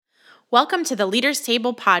Welcome to the Leaders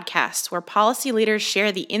Table podcast, where policy leaders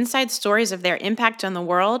share the inside stories of their impact on the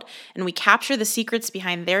world, and we capture the secrets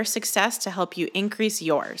behind their success to help you increase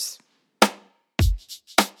yours.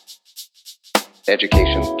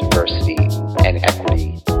 Education, diversity, and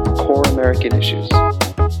equity, core American issues.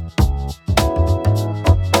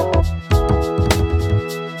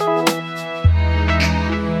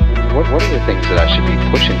 What are the things that I should be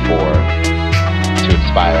pushing for to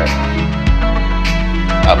inspire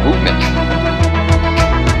a movement?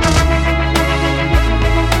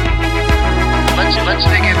 Let's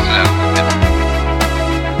dig into that a little bit.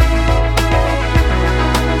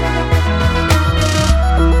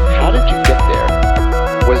 How did you get there?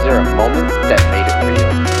 Was there a moment that made it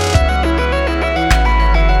real?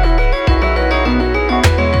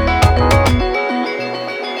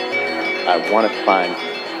 I want to find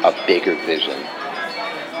a bigger vision.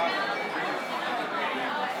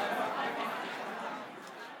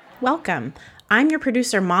 Welcome. I'm your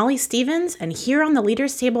producer, Molly Stevens, and here on the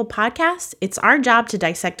Leaders Table podcast, it's our job to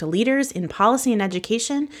dissect leaders in policy and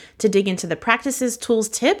education to dig into the practices, tools,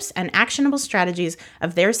 tips, and actionable strategies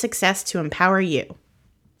of their success to empower you.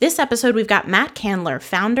 This episode, we've got Matt Candler,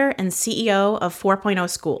 founder and CEO of 4.0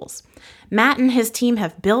 Schools. Matt and his team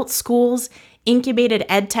have built schools, incubated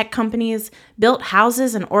EdTech companies, built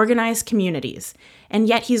houses, and organized communities. And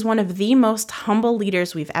yet he's one of the most humble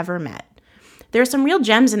leaders we've ever met. There are some real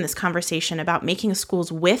gems in this conversation about making schools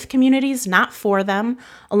with communities, not for them,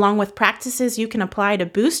 along with practices you can apply to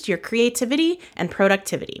boost your creativity and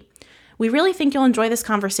productivity. We really think you'll enjoy this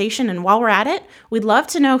conversation, and while we're at it, we'd love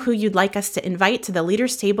to know who you'd like us to invite to the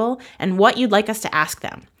Leaders Table and what you'd like us to ask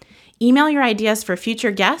them. Email your ideas for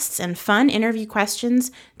future guests and fun interview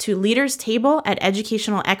questions to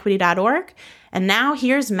leaderstable@educationalequity.org. And now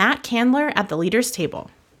here's Matt Candler at the Leaders Table.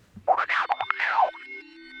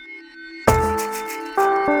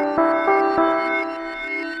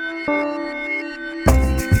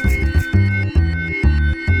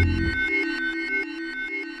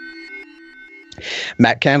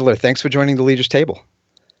 Matt Candler, thanks for joining the Leaders Table.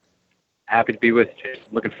 Happy to be with you.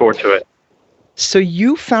 Looking forward to it. So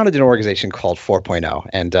you founded an organization called 4.0,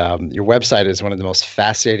 and your website is one of the most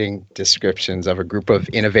fascinating descriptions of a group of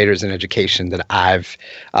innovators in education that I've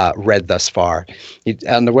read thus far.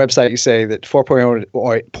 On the website, you say that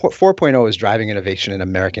 4.0 is driving innovation in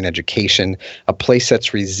American education, a place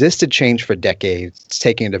that's resisted change for decades. It's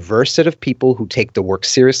taking a diverse set of people who take the work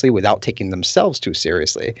seriously without taking themselves too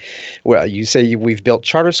seriously. Well, you say we've built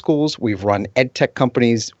charter schools, we've run EdTech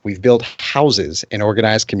companies, we've built houses and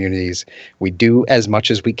organized communities. We do as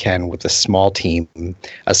much as we can with as smaller team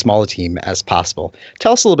as possible.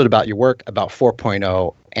 Tell us a little bit about your work, about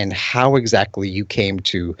 4.0, and how exactly you came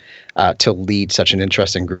to lead such an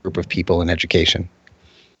interesting group of people in education.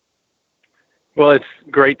 Well, it's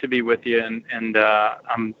great to be with you, and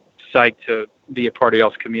I'm psyched to be a part of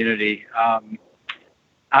y'all's community.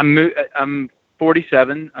 I'm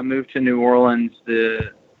 47. I moved to New Orleans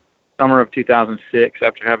the summer of 2006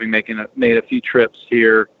 after having made a few trips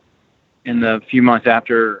here in the few months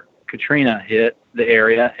after Katrina hit the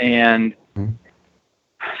area. And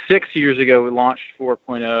 6 years ago, we launched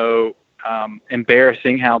 4.0.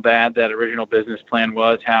 Embarrassing how bad that original business plan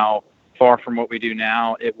was, how far from what we do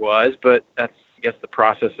now it was. But that's, I guess, the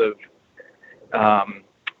process of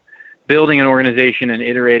building an organization and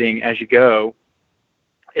iterating as you go.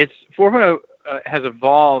 4.0 has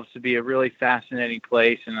evolved to be a really fascinating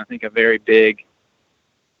place, and I think it's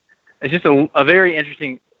just a very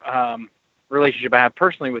interesting relationship I have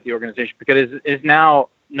personally with the organization, because it's now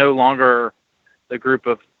no longer the group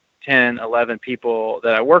of 10, 11 people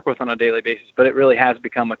that I work with on a daily basis, but it really has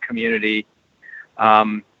become a community.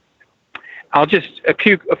 I'll just a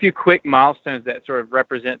few quick milestones that sort of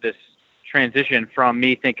represent this transition from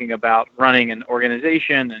me thinking about running an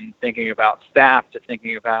organization and thinking about staff to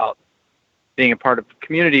thinking about being a part of the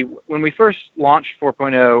community. When we first launched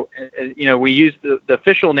 4.0, we used the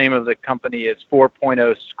official name of the company is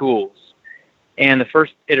 4.0 Schools. And the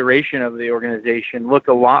first iteration of the organization looked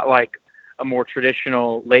a lot like a more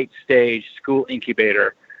traditional late-stage school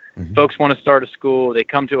incubator. Mm-hmm. Folks want to start a school. They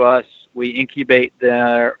come to us. We incubate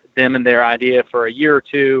them and their idea for a year or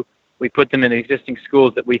two. We put them in existing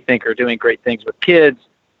schools that we think are doing great things with kids.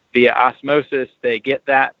 Via osmosis, they get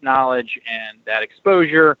that knowledge and that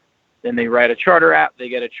exposure. Then they write a charter app. They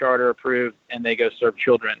get a charter approved, and they go serve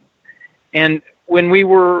children. And when we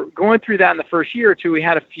were going through that in the first year or two, we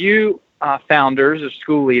had a few founders or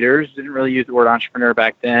school leaders, didn't really use the word entrepreneur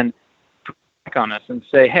back then, back on us and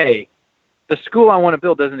say, hey, the school I want to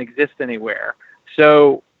build doesn't exist anywhere.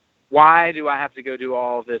 So why do I have to go do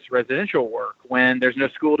all this residential work when there's no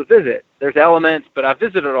school to visit? There's elements, but I've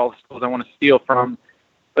visited all the schools I want to steal from.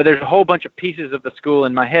 But there's a whole bunch of pieces of the school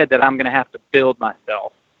in my head that I'm going to have to build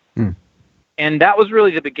myself. And that was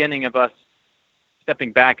really the beginning of us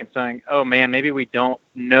stepping back and saying, oh man, maybe we don't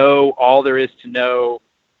know all there is to know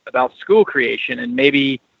about school creation. And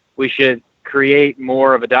maybe we should create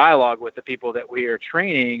more of a dialogue with the people that we are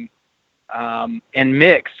training, and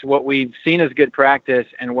mix what we've seen as good practice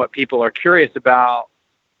and what people are curious about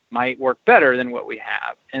might work better than what we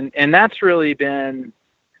have. And that's really been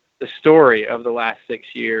the story of the last 6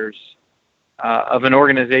 years, of an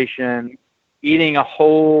organization eating a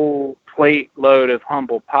whole plate load of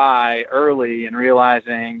humble pie early and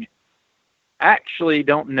realizing I actually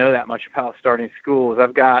don't know that much about starting schools.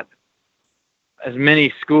 I've got as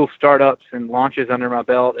many school startups and launches under my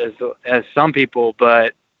belt as some people,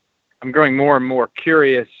 but I'm growing more and more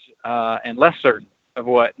curious and less certain of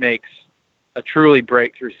what makes a truly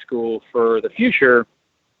breakthrough school for the future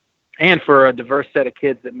and for a diverse set of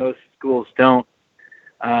kids that most schools don't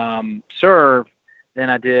serve than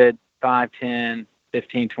I did 5, 10,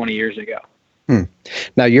 15, 20 years ago.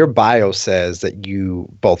 Now, your bio says that you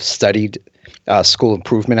both studied school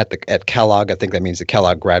improvement at Kellogg. I think that means the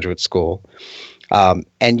Kellogg Graduate School.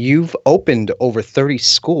 And you've opened over 30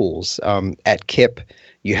 schools at KIPP.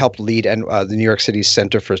 You helped lead the New York City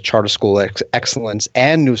Center for Charter School Excellence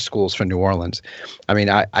and New Schools for New Orleans. I mean,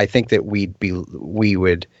 I think that we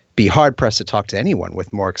would be hard pressed to talk to anyone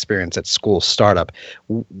with more experience at school startup.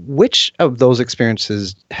 Which of those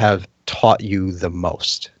experiences have taught you the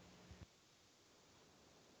most?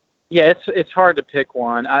 Yeah, it's hard to pick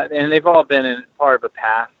one, and they've all been in part of a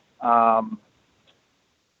path. I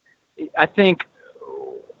think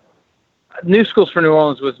New Schools for New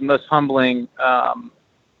Orleans was the most humbling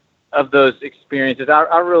of those experiences.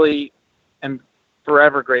 I really am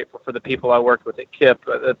forever grateful for the people I worked with at KIPP.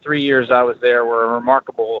 The 3 years I was there were a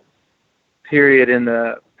remarkable period in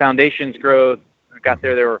the foundation's growth. I got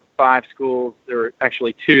there were 5 schools. There were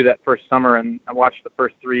actually 2 that first summer, and I watched the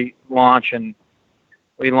first 3 launch, and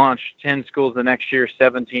we launched 10 schools the next year,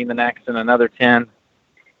 17 the next, and another 10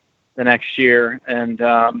 the next year. And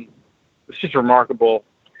it was just remarkable.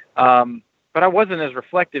 But I wasn't as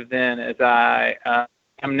reflective then as I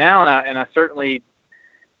am now. And I certainly,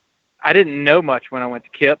 I didn't know much when I went to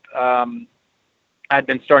KIPP. I'd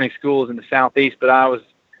been starting schools in the Southeast, but I was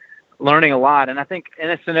learning a lot. And I think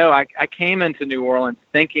NSNO, I came into New Orleans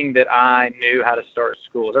thinking that I knew how to start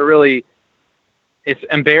schools. It's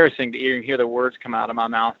embarrassing to even hear the words come out of my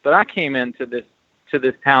mouth, but I came into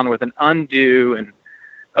this town with an undue and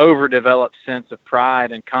overdeveloped sense of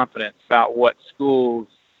pride and confidence about what schools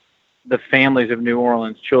the families of New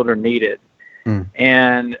Orleans children needed.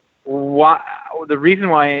 And the reason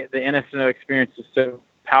why the NSNO experience is so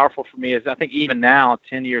powerful for me is I think even now,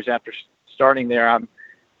 10 years after starting there, I'm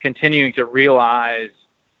continuing to realize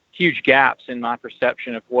huge gaps in my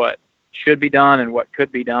perception of what should be done and what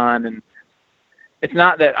could be done. And it's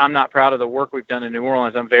not that I'm not proud of the work we've done in New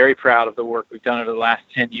Orleans. I'm very proud of the work we've done over the last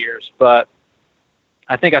 10 years. But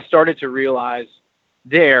I think I started to realize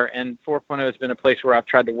there, and 4.0 has been a place where I've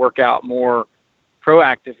tried to work out more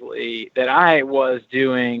proactively, that I was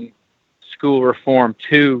doing school reform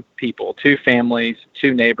to people, to families,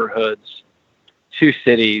 to neighborhoods, to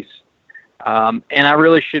cities. And I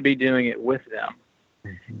really should be doing it with them.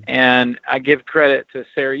 And I give credit to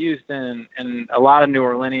Sarah Houston and a lot of New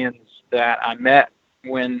Orleanians that I met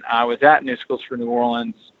when I was at New Schools for New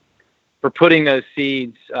Orleans for putting those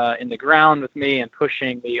seeds in the ground with me and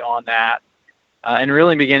pushing me on that, and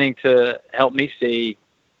really beginning to help me see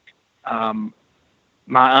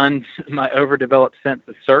my overdeveloped sense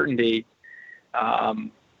of certainty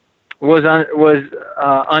was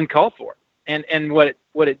uncalled for. And what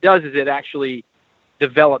it does is it actually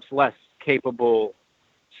develops less capable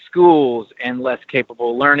schools and less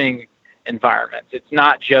capable learning environments. It's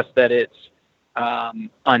not just that it's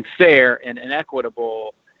unfair and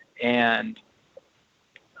inequitable and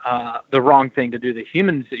the wrong thing to do to the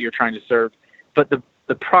humans that you're trying to serve, but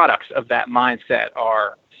the products of that mindset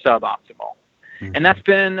are suboptimal. And that's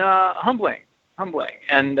been humbling.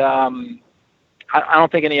 And I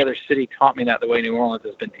don't think any other city taught me that the way New Orleans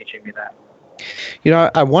has been teaching me that. You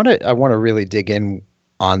know, I want to really dig in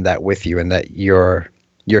on that with you, and that your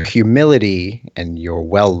humility and your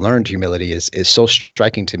well-learned humility is so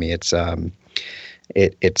striking to me.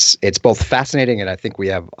 it's both fascinating, and I think we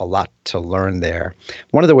have a lot to learn there.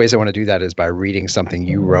 One of the ways I want to do that is by reading something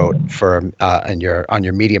you wrote for on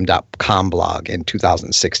your medium.com blog in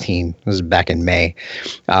 2016. This is back in May.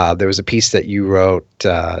 There was a piece that you wrote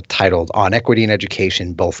titled "On Equity in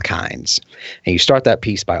Education, Both Kinds," and you start that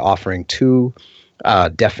piece by offering two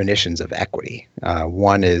definitions of equity.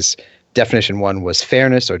 Definition one was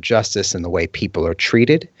fairness or justice in the way people are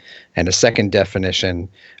treated. And a second definition,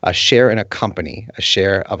 a share in a company, a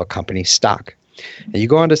share of a company's stock. And you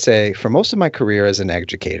go on to say, for most of my career as an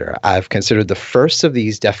educator, I've considered the first of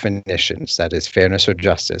these definitions, that is fairness or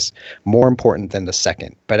justice, more important than the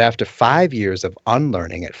second. But after 5 years of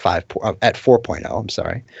unlearning at 4.0, I'm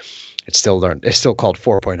sorry, it's still called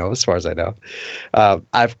 4.0 as far as I know,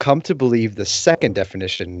 I've come to believe the second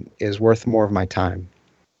definition is worth more of my time.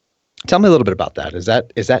 Tell me a little bit about that. Is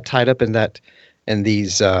that tied up in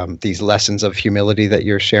these lessons of humility that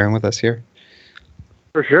you're sharing with us here?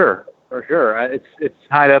 For sure. It's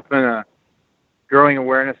tied up in a growing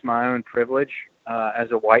awareness of my own privilege as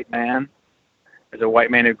a white man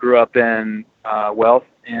who grew up in wealth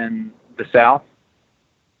in the South,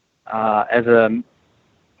 as a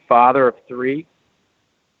father of three,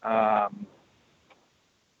 and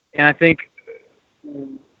I think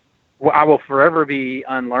I will forever be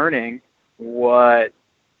unlearning what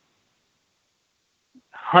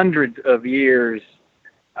hundreds of years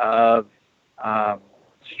of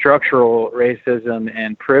structural racism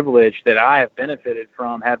and privilege that I have benefited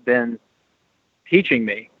from have been teaching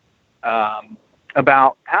me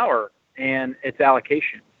about power and its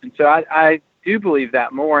allocation. And so I do believe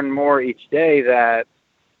that more and more each day, that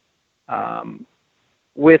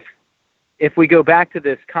if we go back to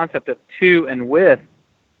this concept of to and with,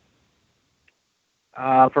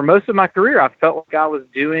 for most of my career, I felt like I was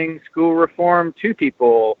doing school reform to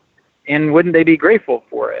people, and wouldn't they be grateful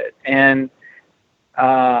for it? And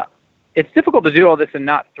it's difficult to do all this and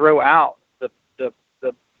not throw out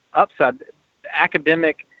the upside. The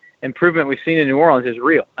academic improvement we've seen in New Orleans is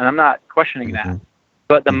real, and I'm not questioning that.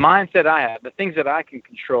 But the mindset I have, the things that I can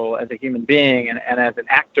control as a human being and as an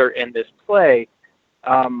actor in this play,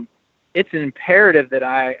 it's imperative that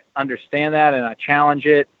I understand that and I challenge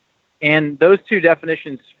it. And those two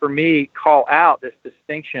definitions for me call out this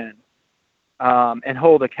distinction and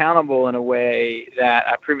hold accountable in a way that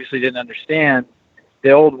I previously didn't understand, the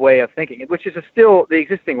old way of thinking, which is still the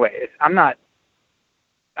existing way. I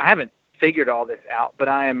haven't figured all this out, but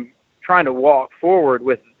I am trying to walk forward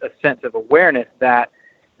with a sense of awareness that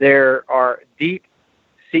there are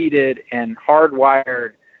deep-seated and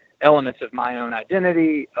hardwired elements of my own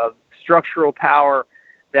identity, of structural power,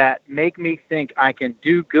 that make me think I can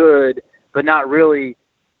do good, but not really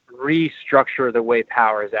restructure the way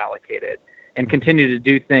power is allocated and continue to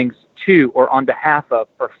do things to or on behalf of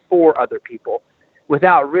or for other people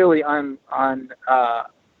without really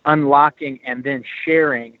unlocking and then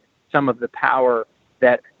sharing some of the power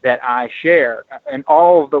that I share, and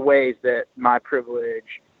all of the ways that my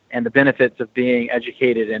privilege and the benefits of being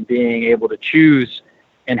educated and being able to choose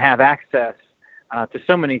and have access to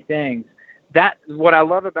so many things. That what I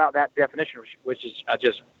love about that definition, which is I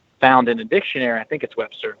just found in a dictionary, I think it's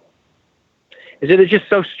Webster, is that it's just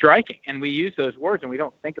so striking. And we use those words and we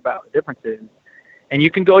don't think about the differences. And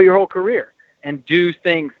you can go your whole career and do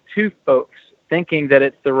things to folks thinking that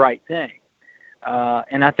it's the right thing.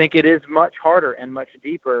 And I think it is much harder and much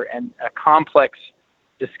deeper and a complex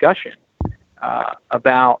discussion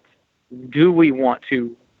about, do we want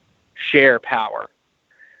to share power?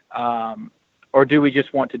 Or do we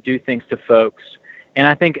just want to do things to folks? And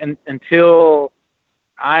I think until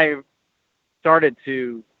I started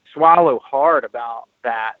to swallow hard about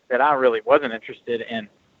that I really wasn't interested in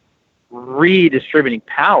redistributing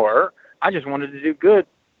power. I just wanted to do good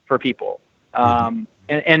for people. And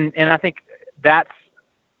I think that's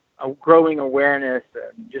a growing awareness,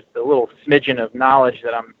 just a little smidgen of knowledge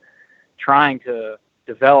that I'm trying to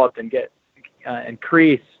develop and get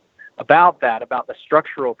increase about the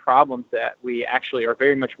structural problems that we actually are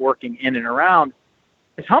very much working in and around.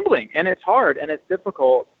 It's humbling and it's hard and it's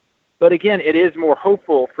difficult. But again, it is more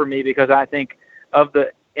hopeful for me because I think of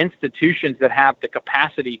the institutions that have the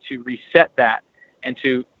capacity to reset that and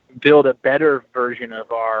to build a better version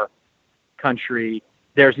of our country.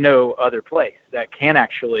 There's no other place that can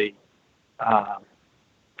actually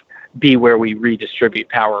be where we redistribute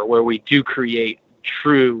power, where we do create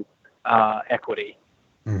true equity.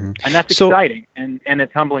 Mm-hmm. And that's exciting, and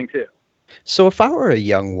it's humbling too. So if I were a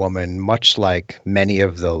young woman, much like many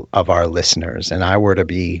of our listeners, and I were to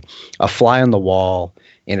be a fly on the wall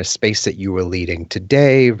in a space that you were leading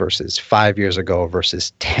today versus 5 years ago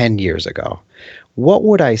versus 10 years ago, what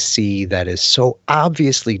would I see that is so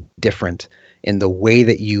obviously different in the way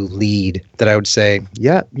that you lead that I would say,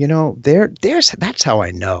 yeah, that's how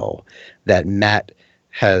I know that Matt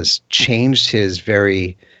has changed his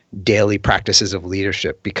very daily practices of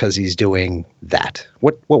leadership because he's doing that?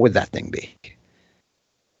 What would that thing be?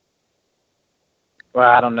 Well,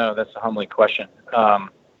 I don't know. That's a humbling question. I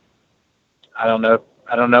don't know.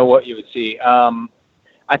 I don't know what you would see.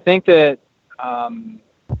 I think that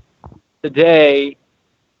today,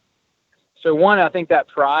 so one, I think that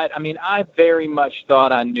pride. I mean, I very much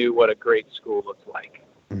thought I knew what a great school looked like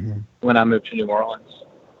when I moved to New Orleans,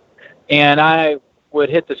 and I would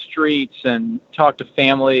hit the streets and talk to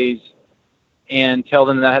families and tell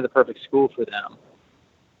them that I had the perfect school for them.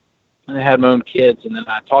 And I had my own kids, and then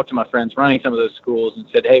I talked to my friends running some of those schools and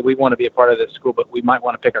said, hey, we want to be a part of this school, but we might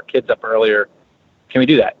want to pick our kids up earlier. Can we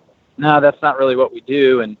do that? No, that's not really what we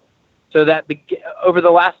do. And so that over the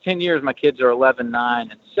last 10 years, my kids are 11,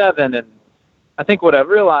 9, and 7. And I think what I've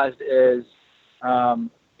realized is, I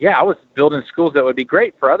was building schools that would be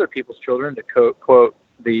great for other people's children, to quote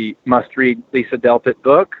the must-read Lisa Delpit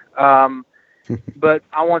book. But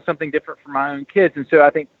I want something different for my own kids. And so I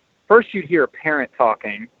think first you'd hear a parent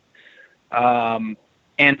talking, and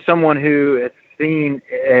someone who has seen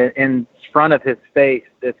in front of his face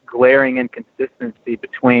this glaring inconsistency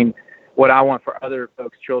between what I want for other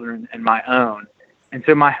folks' children and my own. And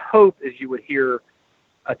so my hope is you would hear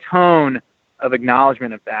a tone of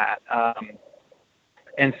acknowledgement of that,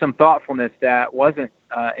 and some thoughtfulness that wasn't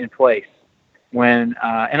in place when,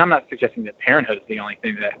 and I'm not suggesting that parenthood is the only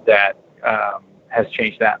thing that has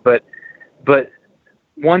changed that, but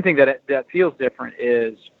one thing that feels different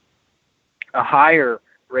is a higher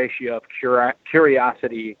ratio of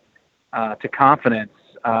curiosity to confidence,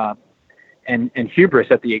 and hubris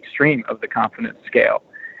at the extreme of the confidence scale.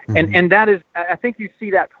 And that is, I think you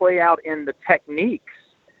see that play out in the techniques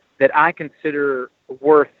that I consider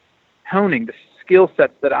worth honing, the skill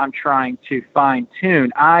sets that I'm trying to fine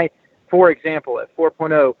tune. For example, at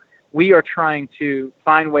 4.0, we are trying to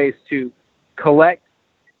find ways to collect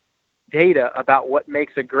data about what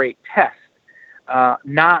makes a great test,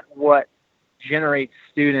 not what generates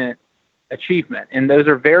student achievement. And those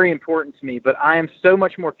are very important to me, but I am so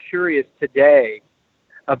much more curious today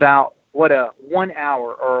about what a 1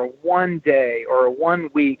 hour or a 1 day or a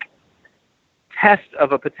 1 week test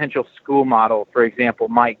of a potential school model, for example,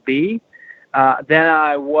 might be, than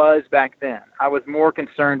I was back then. I was more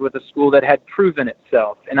concerned with a school that had proven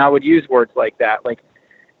itself. And I would use words like that. Like,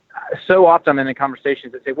 so often I'm in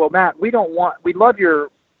conversations that say, well, Matt, we love your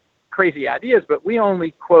crazy ideas, but we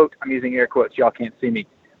only quote, I'm using air quotes, y'all can't see me.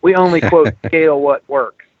 We only quote scale what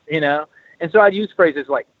works, And so I'd use phrases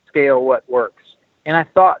like scale what works. And I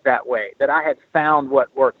thought that way, that I had found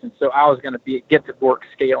what works. And so I was going to get to work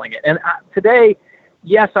scaling it. And today,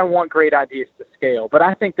 yes, I want great ideas to scale, but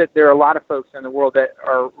I think that there are a lot of folks in the world that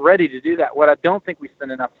are ready to do that. What I don't think we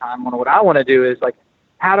spend enough time on, what I want to do is, like,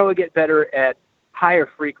 how do I get better at higher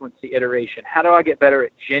frequency iteration? How do I get better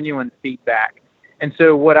at genuine feedback? And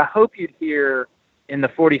so what I hope you'd hear in the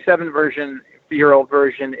 47-year-old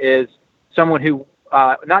version is someone who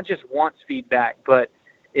not just wants feedback, but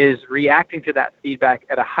is reacting to that feedback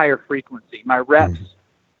at a higher frequency. My reps,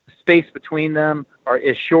 space between them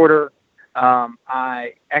is shorter.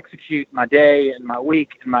 I execute my day and my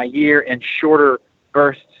week and my year in shorter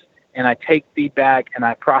bursts, and I take feedback and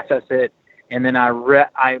I process it, and then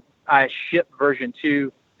I ship version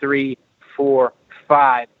 2, 3, 4,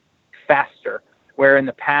 5 faster, where in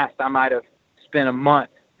the past I might have spent a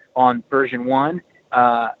month on version 1.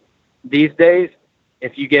 These days,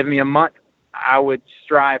 if you give me a month, I would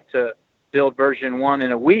strive to build version 1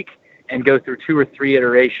 in a week and go through 2 or 3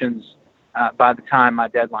 iterations by the time my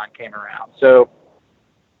deadline came around. So,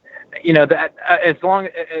 that as long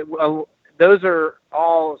those are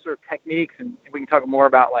all sort of techniques, and we can talk more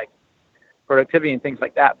about like productivity and things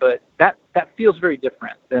like that. But that feels very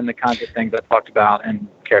different than the kinds of things I talked about and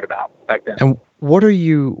cared about back then. And what are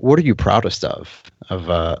you proudest of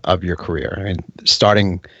your career? I mean,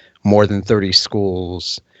 starting more than 30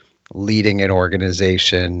 schools, leading an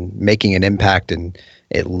organization, making an impact in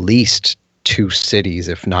at least 2 cities,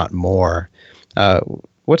 if not more.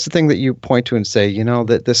 What's the thing that you point to and say,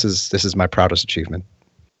 that this is my proudest achievement?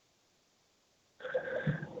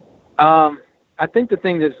 I think the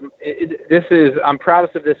thing I'm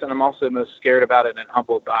proudest of this, and I'm also most scared about it and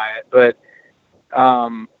humbled by it. But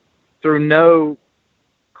through no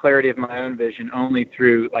clarity of my own vision, only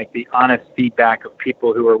through like the honest feedback of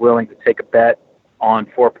people who are willing to take a bet on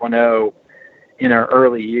 4.0 in our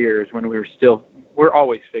early years when we're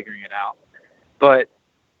always figuring it out. But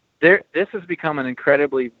this has become an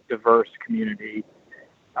incredibly diverse community.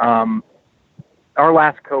 Our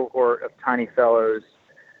last cohort of Tiny Fellows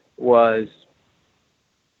there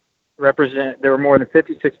were more than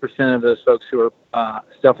 56% of those folks who are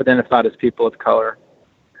self-identified as people of color.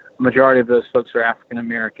 The majority of those folks are African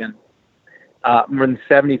American. More than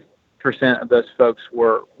 70% of those folks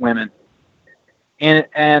were women. And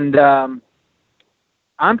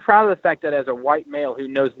I'm proud of the fact that as a white male who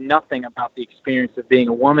knows nothing about the experience of being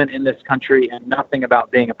a woman in this country and nothing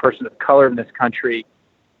about being a person of color in this country,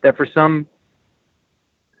 that for some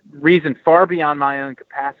reason far beyond my own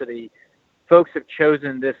capacity, folks have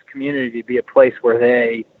chosen this community to be a place where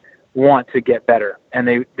they want to get better. And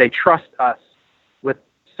they trust us with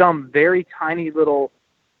some very tiny little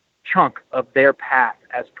chunk of their path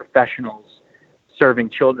as professionals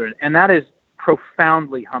serving children. And that is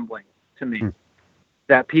profoundly humbling to me,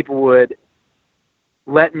 that people would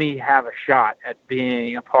let me have a shot at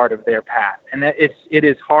being a part of their path. And that it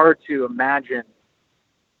is hard to imagine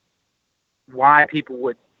why people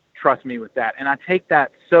would trust me with that. And I take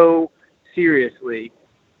that so seriously,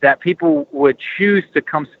 that people would choose to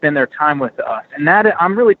come spend their time with us. And that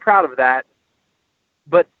I'm really proud of that,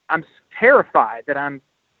 but I'm terrified that I'm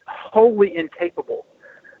wholly incapable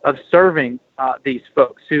of serving these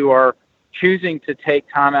folks who are choosing to take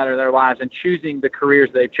time out of their lives and choosing the careers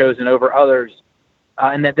they've chosen over others,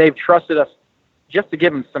 and that they've trusted us just to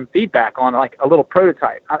give them some feedback on like a little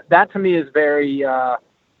prototype. That to me is very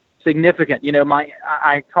significant. You know,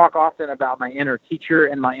 I talk often about my inner teacher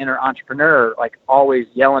and my inner entrepreneur, like always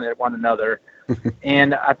yelling at one another.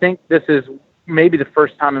 And I think this is maybe the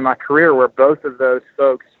first time in my career where both of those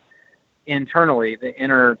folks internally, the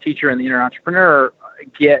inner teacher and the inner entrepreneur,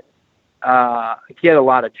 get a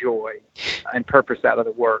lot of joy and purpose out of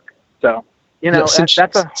the work. So, you know,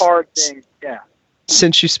 that's a hard thing. Yeah.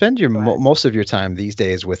 Since you spend most of your time these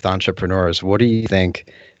days with entrepreneurs, what do you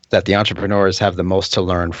think that the entrepreneurs have the most to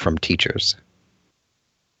learn from teachers?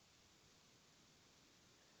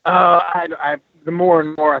 The more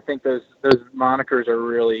and more I think those monikers are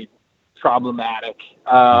really problematic.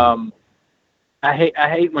 I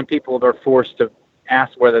hate when people are forced to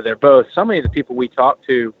ask whether they're both. So many of the people we talk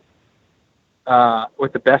to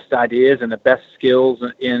with the best ideas and the best skills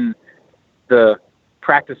in the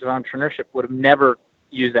practice of entrepreneurship would have never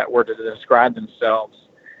used that word to describe themselves.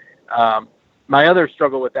 My other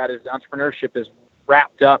struggle with that is entrepreneurship is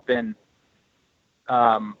wrapped up in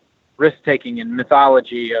risk-taking and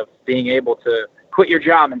mythology of being able to quit your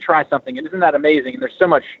job and try something. And isn't that amazing? And there's so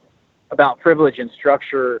much about privilege and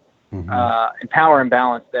structure and power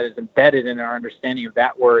imbalance that is embedded in our understanding of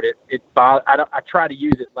that word. I try to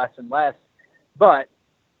use it less and less, but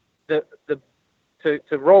to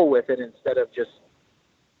roll with it instead of just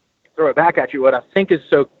throw it back at you. What I think is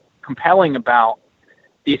so compelling about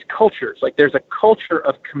these cultures, like there's a culture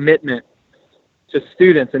of commitment to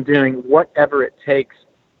students and doing whatever it takes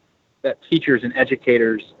that teachers and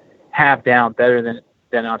educators have down better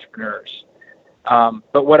than entrepreneurs.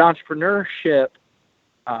 But what entrepreneurship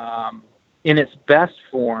in its best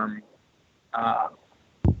form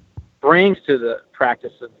brings to the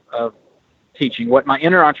practice of teaching, what my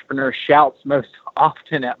inner entrepreneur shouts most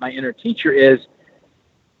often at my inner teacher is,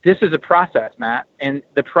 this is a process, Matt, and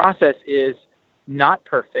the process is not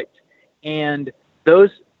perfect. And those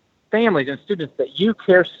families and students that you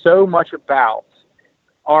care so much about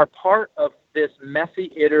are part of this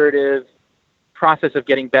messy, iterative process of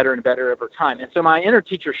getting better and better over time. And so my inner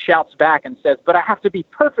teacher shouts back and says, but I have to be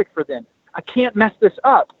perfect for them. I can't mess this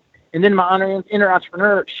up. And then my inner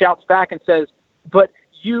entrepreneur shouts back and says, but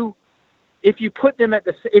if you put them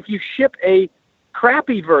if you ship a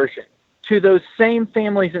crappy version to those same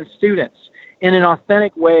families and students in an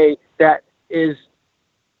authentic way that is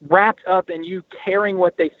wrapped up in you caring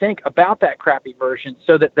what they think about that crappy version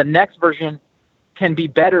so that the next version can be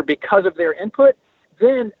better because of their input,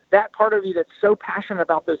 then that part of you that's so passionate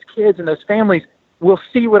about those kids and those families will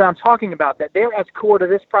see what I'm talking about, that they're as core to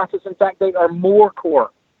this process. In fact, they are more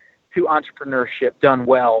core to entrepreneurship done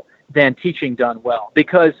well than teaching done well.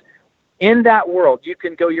 Because in that world, you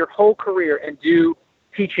can go your whole career and do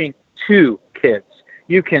teaching to kids.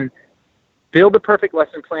 You can build a perfect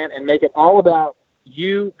lesson plan and make it all about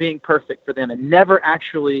you being perfect for them and never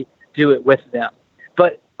actually do it with them.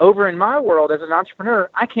 But over in my world as an entrepreneur,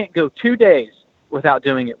 I can't go 2 days without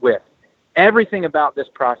doing it with. Everything about this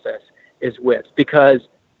process is with, because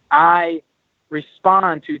I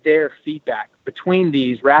respond to their feedback between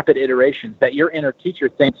these rapid iterations that your inner teacher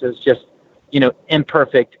thinks is just,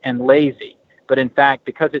 imperfect and lazy. But in fact,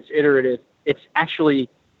 because it's iterative, it's actually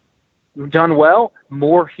done well,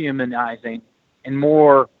 more humanizing and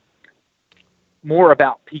more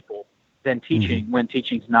about people than teaching when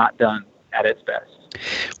teaching's not done at its best.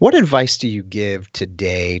 What advice do you give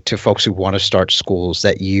today to folks who want to start schools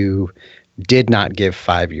that you did not give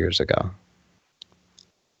 5 years ago?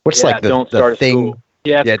 What's like don't the start thing? A school.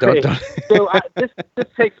 Yeah, don't. So this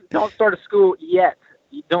takes, don't start a school yet.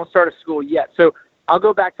 Don't start a school yet. So I'll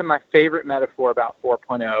go back to my favorite metaphor about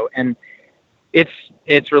 4.0, and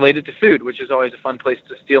it's related to food, which is always a fun place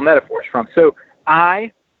to steal metaphors from. So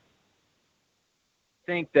I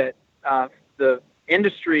think that the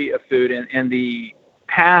industry of food and the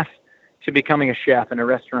path to becoming a chef and a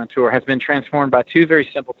restaurateur has been transformed by two very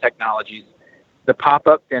simple technologies, the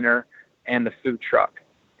pop-up dinner and the food truck.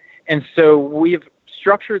 And so we've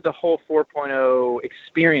structured the whole 4.0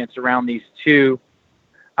 experience around these two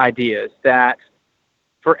ideas that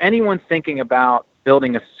for anyone thinking about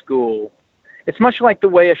building a school, it's much like the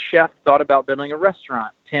way a chef thought about building a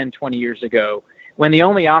restaurant 10, 20 years ago, when the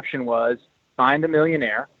only option was find a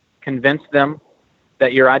millionaire, convince them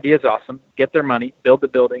that your idea is awesome, get their money, build the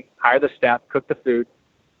building, hire the staff, cook the food,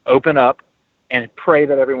 open up, and pray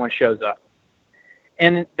that everyone shows up.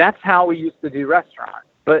 And that's how we used to do restaurants.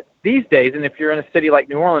 But these days, and if you're in a city like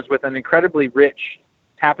New Orleans with an incredibly rich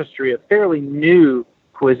tapestry of fairly new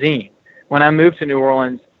cuisine, when I moved to New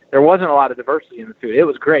Orleans, there wasn't a lot of diversity in the food. It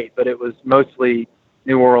was great, but it was mostly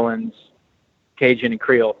New Orleans Cajun and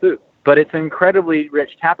Creole food. But it's an incredibly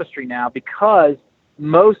rich tapestry now because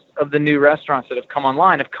most of the new restaurants that have come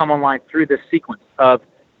online through this sequence of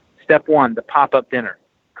step one, the pop-up dinner.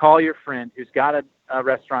 Call your friend who's got a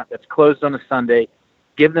restaurant that's closed on a Sunday,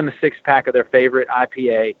 give them a 6-pack of their favorite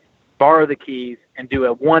IPA, borrow the keys, and do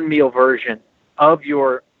a one-meal version of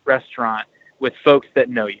your restaurant with folks that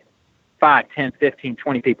know you. 5, 10, 15,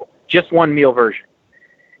 20 people. Just one meal version.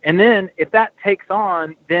 And then if that takes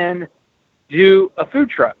on, then do a food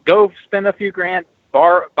truck. Go spend a few grand,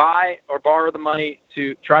 buy or borrow the money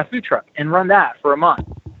to try a food truck and run that for a month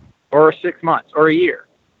or 6 months or a year.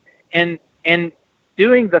 And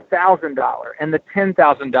doing the $1,000 and the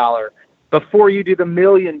 $10,000 before you do the $1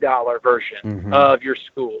 million version of your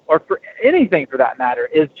school, or for anything for that matter,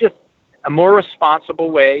 is just a more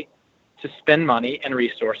responsible way to spend money and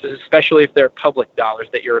resources, especially if they're public dollars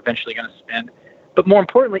that you're eventually going to spend. But more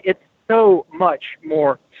importantly, it's so much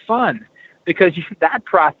more fun because that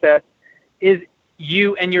process is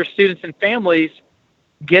you and your students and families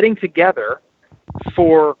getting together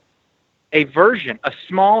for a version, a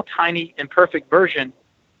small, tiny, imperfect version,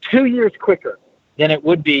 2 years quicker than it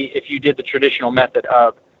would be if you did the traditional method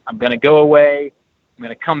of, I'm going to go away, I'm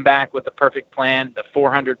going to come back with the perfect plan, the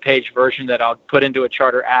 400-page version that I'll put into a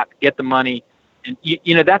charter app, get the money. And,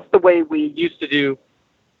 that's the way we used to do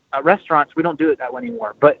restaurants. We don't do it that way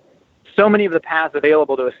anymore. But so many of the paths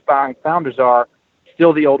available to aspiring founders are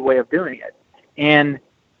still the old way of doing it. And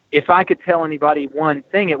if I could tell anybody one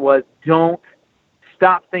thing, it was don't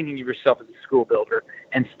stop thinking of yourself as a school builder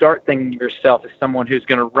and start thinking of yourself as someone who's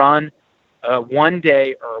going to run a 1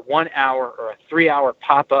 day or a 1 hour or a 3-hour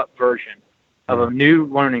pop-up version of a new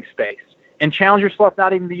learning space, and challenge yourself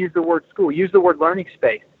not even to use the word school, use the word learning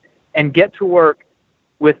space, and get to work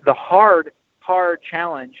with the hard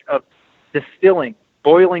challenge of distilling,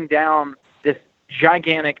 boiling down this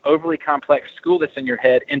gigantic, overly complex school that's in your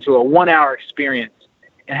head into a 1-hour experience,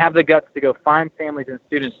 and have the guts to go find families and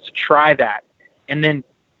students to try that, and then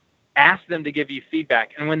ask them to give you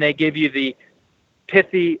feedback. And when they give you the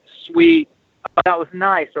pithy, sweet, oh, that was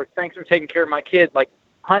nice, or thanks for taking care of my kid, like,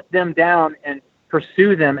 hunt them down and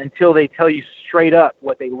pursue them until they tell you straight up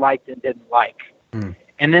what they liked and didn't like.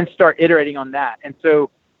 And then start iterating on that. And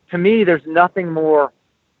so to me, there's nothing more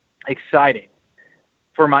exciting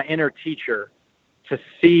for my inner teacher to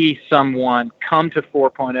see someone come to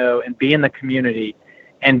 4.0 and be in the community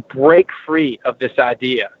and break free of this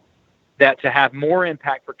idea that to have more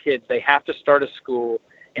impact for kids, they have to start a school,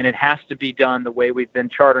 and it has to be done the way we've been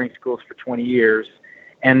chartering schools for 20 years,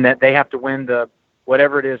 and that they have to win the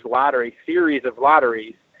whatever it is, series of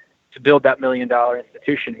lotteries to build that $1 million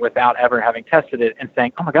institution without ever having tested it and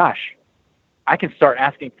saying, oh my gosh, I can start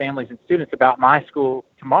asking families and students about my school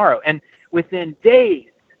tomorrow. And within days,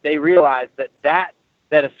 they realize that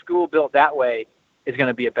a school built that way is going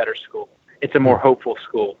to be a better school. It's a more hopeful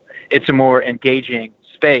school. It's a more engaging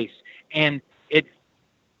space. And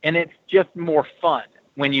it's just more fun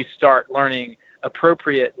when you start learning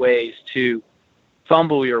appropriate ways to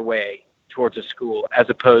fumble your way towards a school, as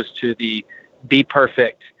opposed to the be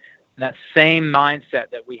perfect. And that same mindset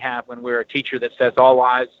that we have when we're a teacher that says all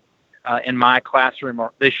lives in my classroom,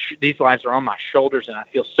 or these lives are on my shoulders, and I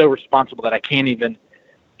feel so responsible that I can't even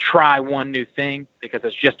try one new thing because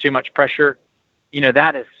it's just too much pressure.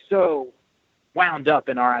 That is so wound up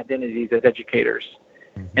in our identities as educators.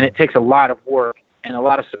 And it takes a lot of work and a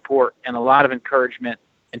lot of support and a lot of encouragement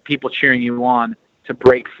and people cheering you on to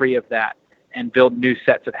break free of that and build new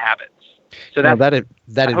sets of habits. So that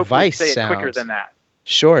advice say it sounds quicker than that.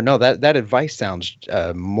 Sure. No, that advice sounds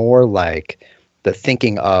more like the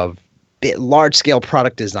thinking of large-scale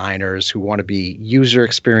product designers who want to be user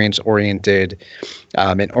experience oriented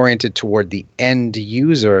and oriented toward the end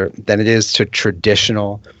user than it is to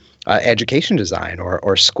traditional education design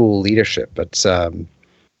or school leadership. But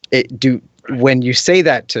when you say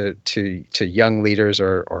that to young leaders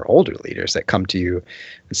or older leaders that come to you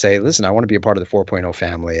and say, listen, I want to be a part of the 4.0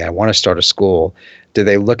 family, I want to start a school, do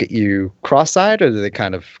they look at you cross-eyed, or do they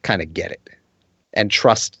kind of get it and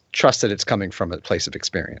trust that it's coming from a place of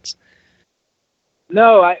experience?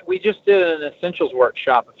 No, we just did an essentials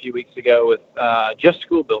workshop a few weeks ago with just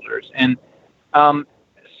school builders, and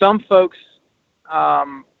some folks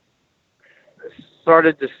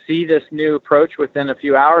started to see this new approach within a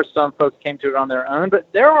few hours. Some folks came to it on their own, but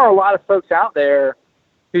there are a lot of folks out there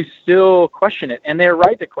who still question it, and they're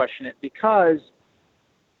right to question it because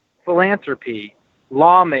philanthropy,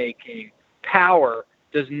 lawmaking, power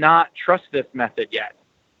does not trust this method yet.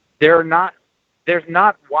 There's not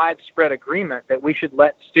widespread agreement that we should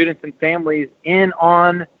let students and families in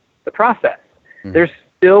on the process. There's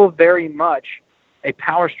still very much a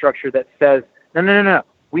power structure that says, no.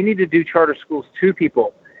 We need to do charter schools to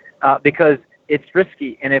people because it's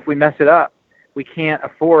risky. And if we mess it up, we can't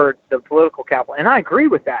afford the political capital. And I agree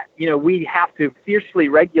with that. We have to fiercely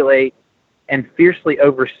regulate and fiercely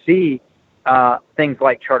oversee things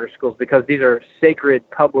like charter schools because these are sacred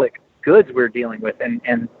public goods we're dealing with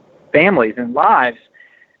and families and lives.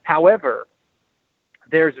 However,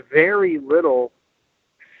 there's very little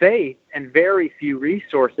faith and very few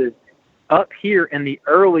resources up here in the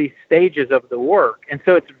early stages of the work. And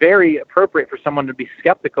so it's very appropriate for someone to be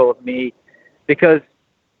skeptical of me because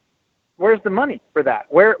where's the money for that?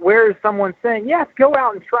 Where is someone saying, yes, go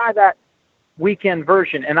out and try that weekend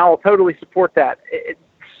version, and I'll totally support that.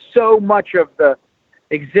 So much of the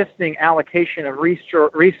existing allocation of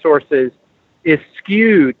resources is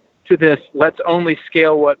skewed to this let's only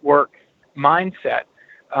scale what works mindset.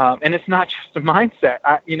 And it's not just a mindset.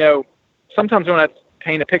 Sometimes when I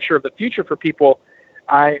paint a picture of the future for people,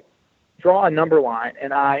 I draw a number line,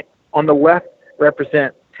 and I, on the left,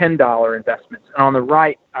 represent $10 investments, and on the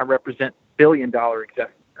right, I represent billion-dollar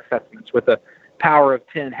investments with a power of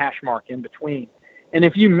 10 hash mark in between. And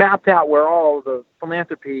if you mapped out where all the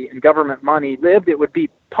philanthropy and government money lived, it would be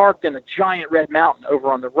parked in a giant red mountain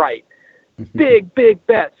over on the right. Big, big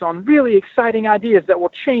bets on really exciting ideas that will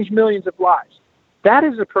change millions of lives. That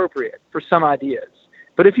is appropriate for some ideas.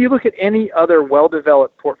 But if you look at any other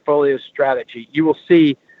well-developed portfolio strategy, you will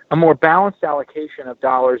see a more balanced allocation of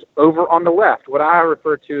dollars over on the left, what I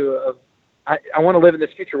refer to I want to live in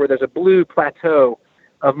this future where there's a blue plateau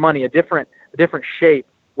of money, a different shape,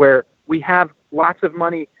 where we have lots of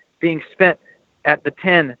money being spent at the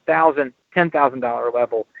 $10,000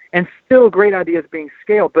 level, and still great ideas being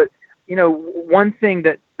scaled. But one thing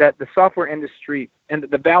that the software industry and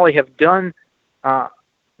the Valley have done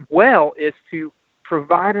well is to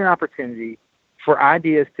provide an opportunity for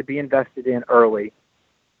ideas to be invested in early.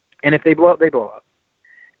 And if they blow up, they blow up.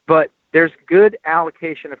 But there's good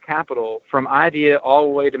allocation of capital from idea all the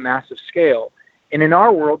way to massive scale. And in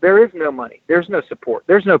our world, there is no money. There's no support.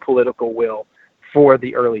 There's no political will for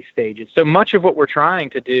the early stages. So much of what we're trying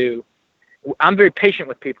to do, I'm very patient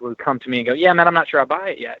with people who come to me and go, yeah, man, I'm not sure I buy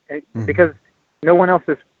it yet. Because no one else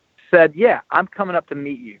has said, yeah, I'm coming up to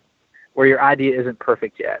meet you where your idea isn't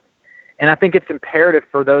perfect yet. And I think it's imperative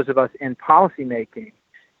for those of us in policymaking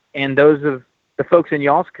and those of the folks in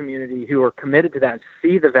y'all's community who are committed to that and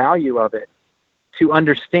see the value of it to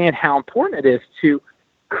understand how important it is to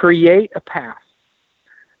create a path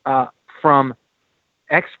from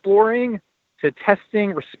exploring to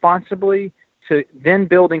testing responsibly to then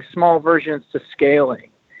building small versions to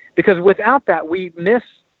scaling. Because without that, we miss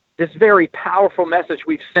this very powerful message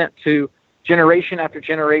we've sent to generation after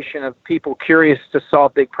generation of people curious to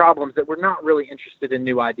solve big problems that we're not really interested in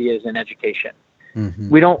new ideas in education.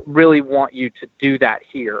 We don't really want you to do that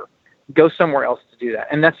here. Go somewhere else to do that.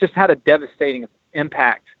 And that's just had a devastating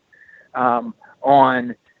impact on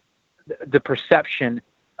the perception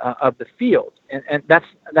of the field. And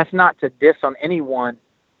that's not to diss on anyone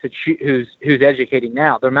who's educating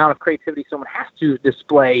now. The amount of creativity someone has to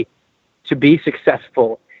display to be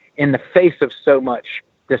successful in the face of so much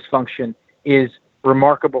dysfunction is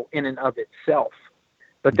remarkable in and of itself.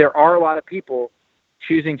 But there are a lot of people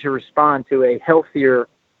choosing to respond to a healthier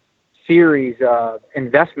series of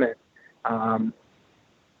investment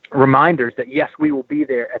reminders that, yes, we will be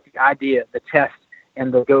there at the idea, the test,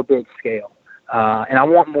 and the go big scale. And I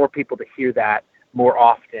want more people to hear that more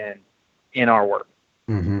often in our work.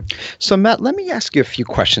 Mm-hmm. So, Matt, let me ask you a few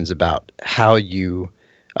questions about how you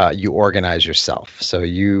organize yourself. So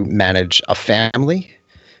you manage a family,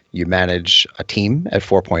 you manage a team at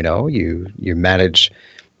 4.0, you manage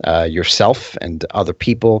yourself and other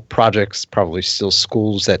people, projects, probably still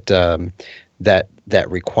schools that that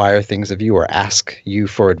require things of you or ask you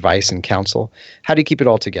for advice and counsel. How do you keep it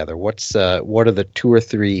all together? What are the 2 or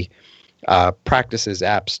 3 practices,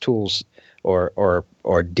 apps, tools,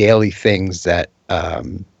 or daily things that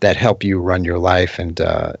that help you run your life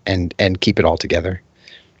and keep it all together?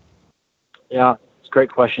 Yeah, it's a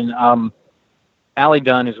great question. Allie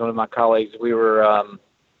Dunn is one of my colleagues. We were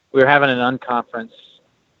having an unconference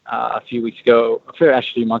a few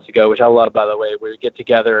months ago, which I love, by the way. We get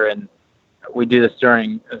together and we do this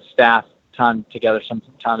during staff time together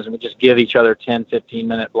sometimes, and we just give each other 10,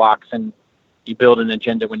 15-minute blocks, and you build an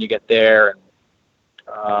agenda when you get there.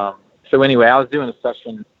 And so anyway, I was doing a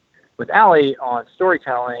session with Allie on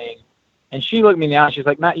storytelling, and she looked at me now and she's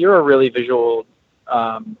like, Matt, you're a really visual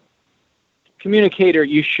communicator.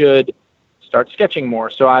 You should start sketching more.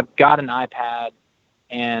 So I've got an iPad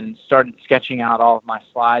and started sketching out all of my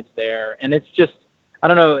slides there. And it's just, I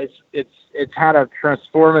don't know, it's had a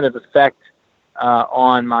transformative effect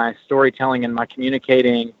on my storytelling and my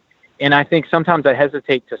communicating. And I think sometimes I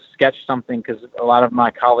hesitate to sketch something because a lot of my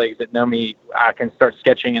colleagues that know me, I can start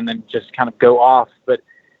sketching and then just kind of go off. But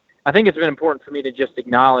I think it's been important for me to just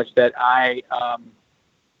acknowledge that I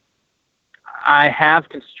have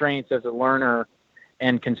constraints as a learner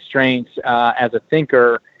and constraints as a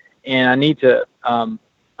thinker, and I need to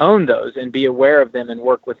own those and be aware of them and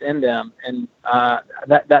work within them. And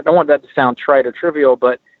that I don't want that to sound trite or trivial,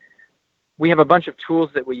 but we have a bunch of tools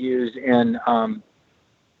that we use in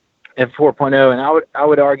at 4.0, and I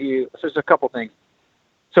would argue, so there's a couple things.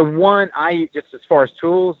 So one, just as far as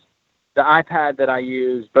tools, the iPad that I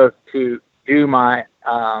use both to do my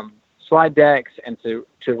slide decks and to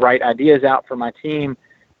write ideas out for my team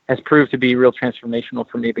has proved to be real transformational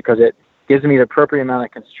for me because it gives me the appropriate amount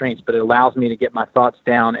of constraints, but it allows me to get my thoughts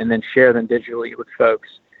down and then share them digitally with folks.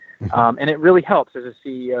 And it really helps as a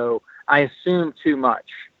CEO. I assume too much.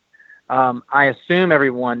 I assume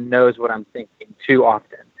everyone knows what I'm thinking too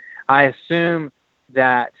often. I assume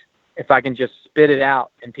that if I can just spit it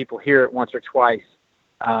out and people hear it once or twice,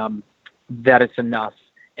 that it's enough.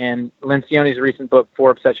 And Lencioni's recent book,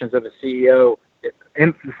 4 Obsessions of a CEO, it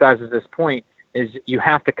emphasizes this point, is you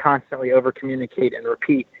have to constantly over-communicate and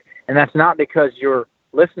repeat. And that's not because your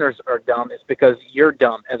listeners are dumb. It's because you're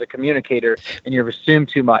dumb as a communicator and you've assumed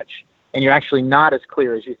too much. And you're actually not as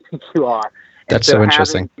clear as you think you are. That's so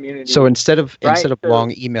interesting. So instead of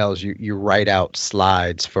long emails, you write out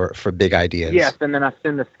slides for big ideas. Yes, and then I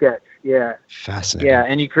send the sketch. Yeah. Fascinating. Yeah,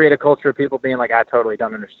 and you create a culture of people being like, I totally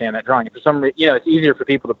don't understand that drawing. And for some reason, it's easier for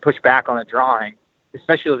people to push back on a drawing,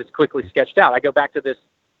 especially if it's quickly sketched out. I go back to this,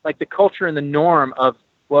 like the culture and the norm of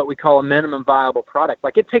what we call a minimum viable product.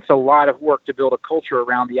 Like it takes a lot of work to build a culture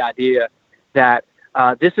around the idea that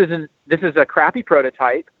this is a crappy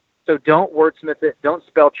prototype, so don't wordsmith it, don't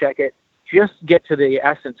spell check it. Just get to the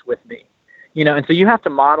essence with me, and so you have to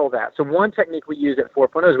model that. So one technique we use at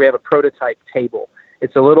 4.0 is we have a prototype table.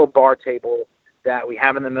 It's a little bar table that we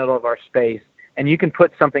have in the middle of our space, and you can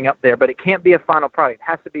put something up there, but it can't be a final product. It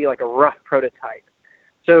has to be like a rough prototype.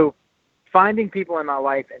 So finding people in my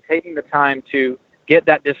life and taking the time to get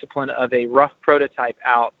that discipline of a rough prototype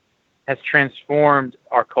out has transformed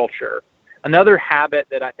our culture. Another habit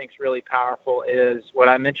that I think is really powerful is what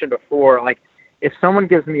I mentioned before, like, if someone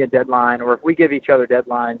gives me a deadline or if we give each other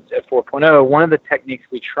deadlines at 4.0, one of the techniques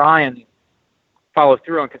we try and follow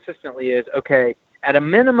through on consistently is, okay, at a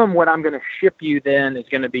minimum, what I'm going to ship you then is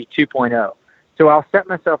going to be 2.0. So I'll set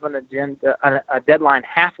myself an agenda, a deadline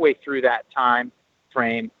halfway through that time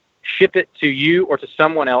frame, ship it to you or to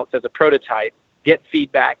someone else as a prototype, get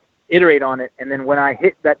feedback, iterate on it, and then when I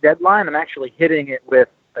hit that deadline, I'm actually hitting it with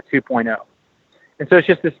a 2.0. And so it's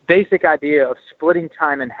just this basic idea of splitting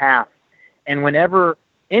time in half. And whenever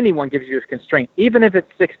anyone gives you a constraint, even if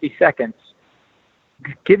it's 60 seconds,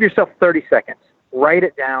 give yourself 30 seconds. Write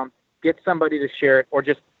it down, get somebody to share it, or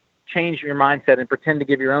just change your mindset and pretend to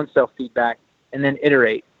give your own self-feedback, and then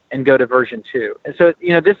iterate and go to version 2. And so,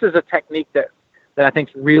 this is a technique that I think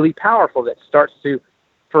is really powerful that starts to,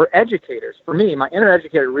 for educators, for me, my inner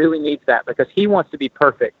educator really needs that because he wants to be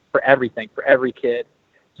perfect for everything, for every kid.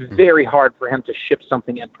 It's very hard for him to ship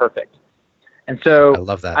something imperfect. And so I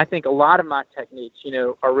love that. I think a lot of my techniques,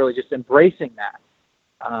 are really just embracing that.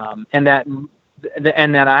 and that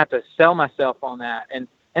I have to sell myself on that, and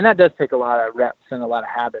that does take a lot of reps and a lot of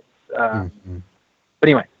habits. But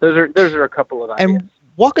anyway, those are a couple of ideas. And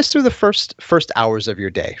walk us through the first hours of your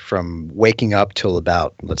day, from waking up till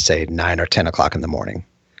about, let's say, 9 or 10 o'clock in the morning.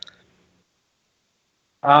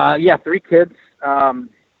 Yeah, 3 kids.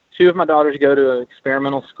 2 of my daughters go to an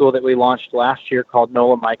experimental school that we launched last year called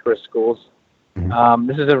NOLA Micro Schools.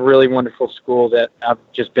 This is a really wonderful school that I've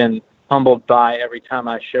just been humbled by every time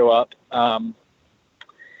I show up.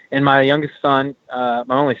 And my youngest son, my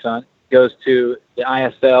only son, goes to the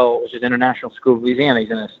ISL, which is International School of Louisiana.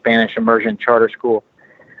 He's in a Spanish immersion charter school.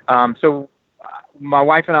 So my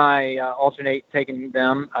wife and I alternate taking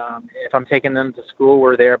them. If I'm taking them to school,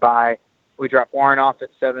 we drop Warren off at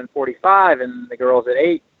 7:45 and the girls at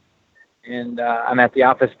 8. And I'm at the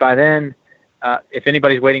office by then. If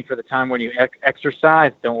anybody's waiting for the time when you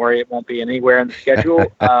exercise, don't worry, it won't be anywhere in the schedule.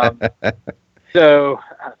 So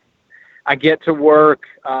I get to work.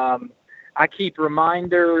 I keep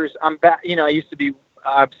reminders. I'm back. I used to be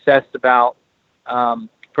obsessed about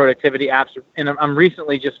productivity apps, and I'm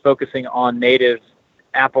recently just focusing on native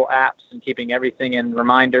Apple apps and keeping everything in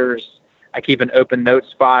reminders. I keep an open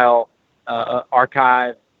notes file,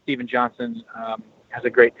 archive. Stephen Johnson has a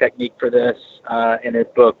great technique for this in his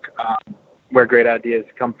book, Where Great Ideas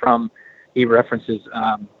Come From. He references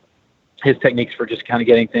his techniques for just kind of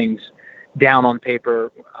getting things down on paper,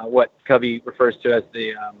 what Covey refers to as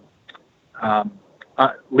the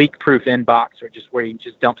leak-proof inbox, or just where you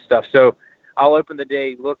just dump stuff. So I'll open the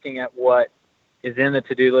day looking at what is in the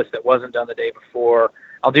to-do list that wasn't done the day before.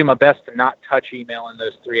 I'll do my best to not touch email in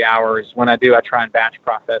those 3 hours. When I do, I try and batch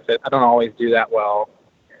process it. I don't always do that well.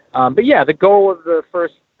 But yeah, the goal of the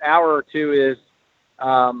first hour or two is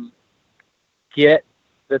get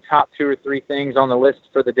the top 2 or 3 things on the list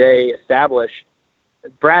for the day established.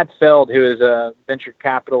 Brad Feld, who is a venture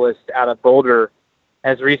capitalist out of Boulder,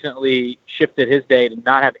 has recently shifted his day to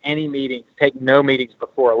not have any meetings, take no meetings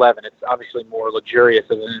before 11. It's obviously more luxurious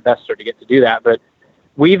as an investor to get to do that, but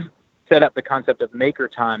we've set up the concept of maker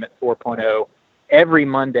time at 4.0. Every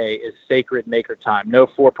Monday is sacred maker time. No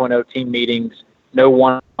 4.0 team meetings, no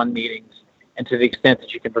one-on-one meetings, and to the extent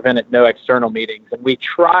that you can prevent it, no external meetings. And we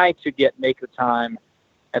try to get maker time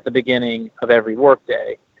at the beginning of every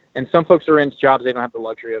workday. And some folks are in jobs they don't have the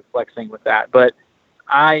luxury of flexing with that, but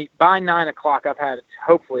by 9 o'clock, I've had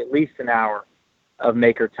hopefully at least an hour of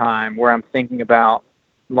maker time where I'm thinking about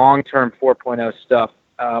long-term 4.0 stuff.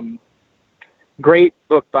 Great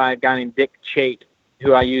book by a guy named Dick Chait,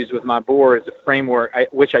 who I use with my board as a framework,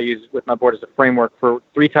 which I use with my board as a framework for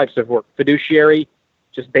 3 types of work. Fiduciary,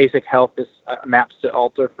 just basic health. This maps to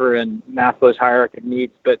Altofer and Maslow's hierarchy of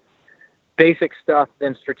needs, but basic stuff.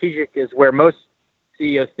 Then strategic is where most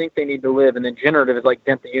CEOs think they need to live, and then generative is like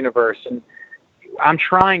dent the universe. And I'm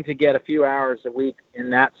trying to get a few hours a week in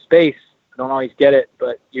that space. I don't always get it,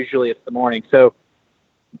 but usually it's the morning. So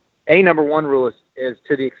number 1 rule is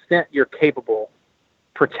to the extent you're capable,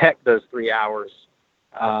 protect those 3 hours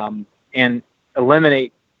and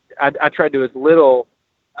eliminate. I try to do as little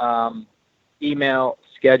email,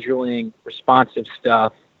 scheduling, responsive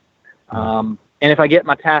stuff. And if I get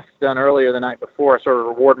my tasks done earlier the night before, I sort of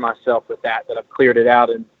reward myself with that I've cleared it out.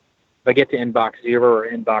 And if I get to inbox 0 or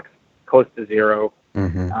inbox close to 0,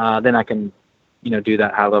 then I can, do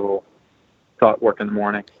that high-level thought work in the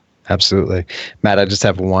morning. Absolutely. Matt, I just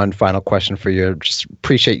have one final question for you. Just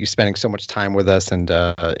appreciate you spending so much time with us and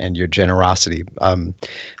your generosity. Let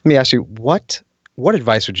me ask you, what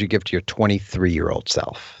advice would you give to your 23-year-old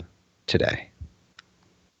self today?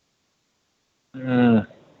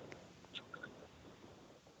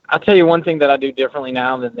 I'll tell you one thing that I do differently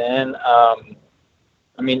now than then.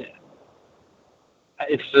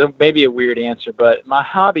 It's maybe a weird answer, but my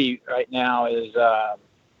hobby right now is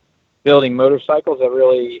building motorcycles. I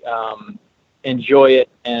really enjoy it,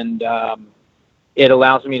 and it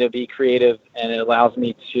allows me to be creative, and it allows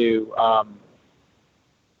me to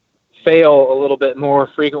fail a little bit more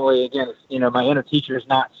frequently. Again, my inner teacher is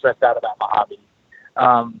not stressed out about my hobby,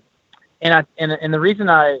 and the reason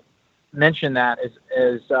I mention that is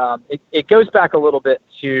it goes back a little bit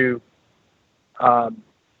to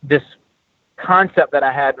this concept that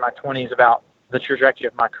I had in my 20s about the trajectory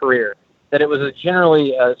of my career, that it was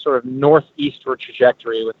generally a sort of northeastward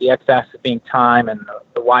trajectory, with the x-axis being time and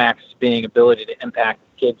the y-axis being ability to impact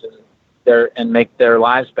kids and make their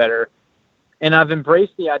lives better. And I've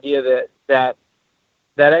embraced the idea that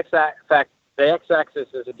the x-axis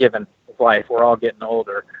is a given of life. We're all getting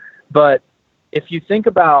older. But if you think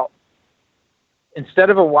about,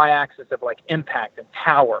 instead of a y-axis of like impact and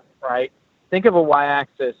power, right? Think of a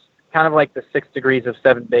y-axis kind of like the 6 degrees of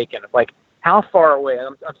 7 bacon, of like how far away,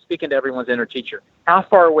 I'm speaking to everyone's inner teacher, how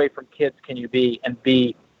far away from kids can you be and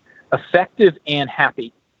be effective and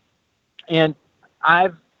happy? And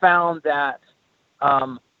I've found that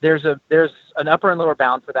there's an upper and lower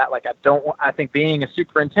bound for that. Like I think being a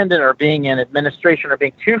superintendent or being in administration or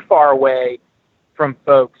being too far away from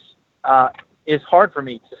folks is hard for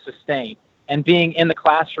me to sustain. And being in the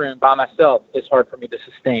classroom by myself is hard for me to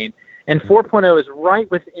sustain. And 4.0 is right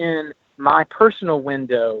within my personal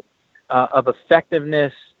window of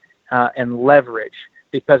effectiveness and leverage,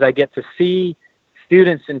 because I get to see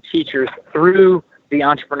students and teachers through the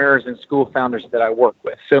entrepreneurs and school founders that I work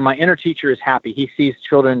with. So my inner teacher is happy. He sees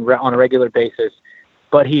children on a regular basis,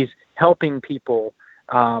 but he's helping people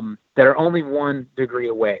that are only 1 degree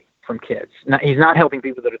away from kids. He's not helping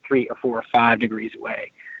people that are 3 or 4 or 5 degrees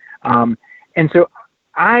away. And so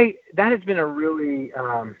that has been a really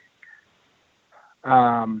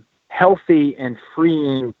healthy and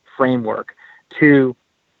freeing framework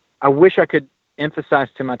I wish I could emphasize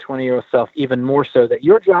to my 20-year-old self even more so that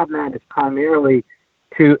your job, Matt, is primarily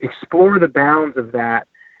to explore the bounds of that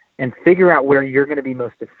and figure out where you're going to be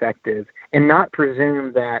most effective, and not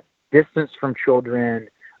presume that distance from children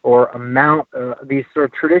or amount, these sort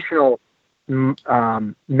of traditional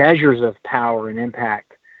measures of power and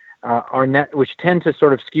impact which tend to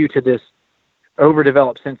sort of skew to this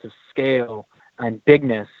overdeveloped sense of scale and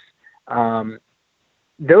bigness.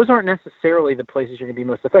 Those aren't necessarily the places you're going to be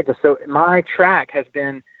most effective. So my track has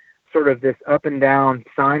been sort of this up and down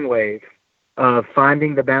sine wave of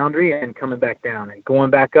finding the boundary and coming back down and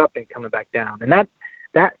going back up and coming back down. And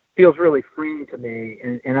that feels really freeing to me.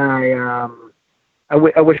 And I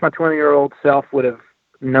wish my 20-year-old self would have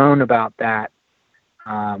known about that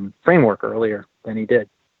framework earlier than he did.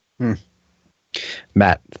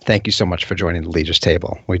 Matt, thank you so much for joining the Leaders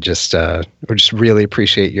Table. We just really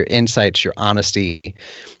appreciate your insights, your honesty,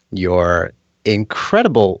 your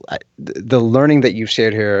incredible, the learning that you've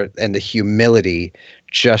shared here, and the humility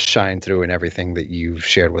just shine through in everything that you've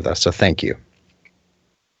shared with us. So thank you.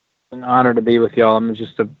 It's an honor to be with y'all. I'm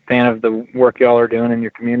just a fan of the work y'all are doing in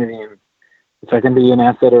your community. And if I can be an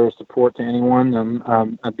asset or a support to anyone,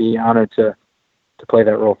 I'd be honored to play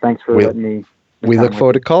that role. Thanks for letting me. We look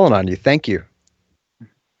forward to calling on you. Thank you.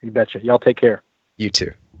 You betcha. Y'all take care. You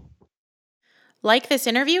too. Like this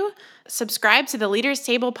interview? Subscribe to the Leaders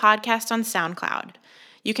Table podcast on SoundCloud.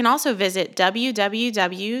 You can also visit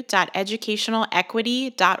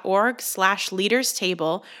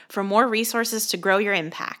www.educationalequity.org/leaderstable for more resources to grow your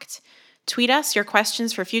impact. Tweet us your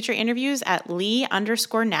questions for future interviews at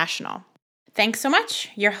Lee_National. Thanks so much.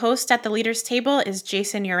 Your host at the Leaders Table is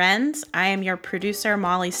Jason Urenz. I am your producer,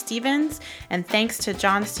 Molly Stevens, and thanks to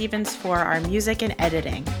John Stevens for our music and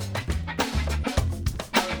editing.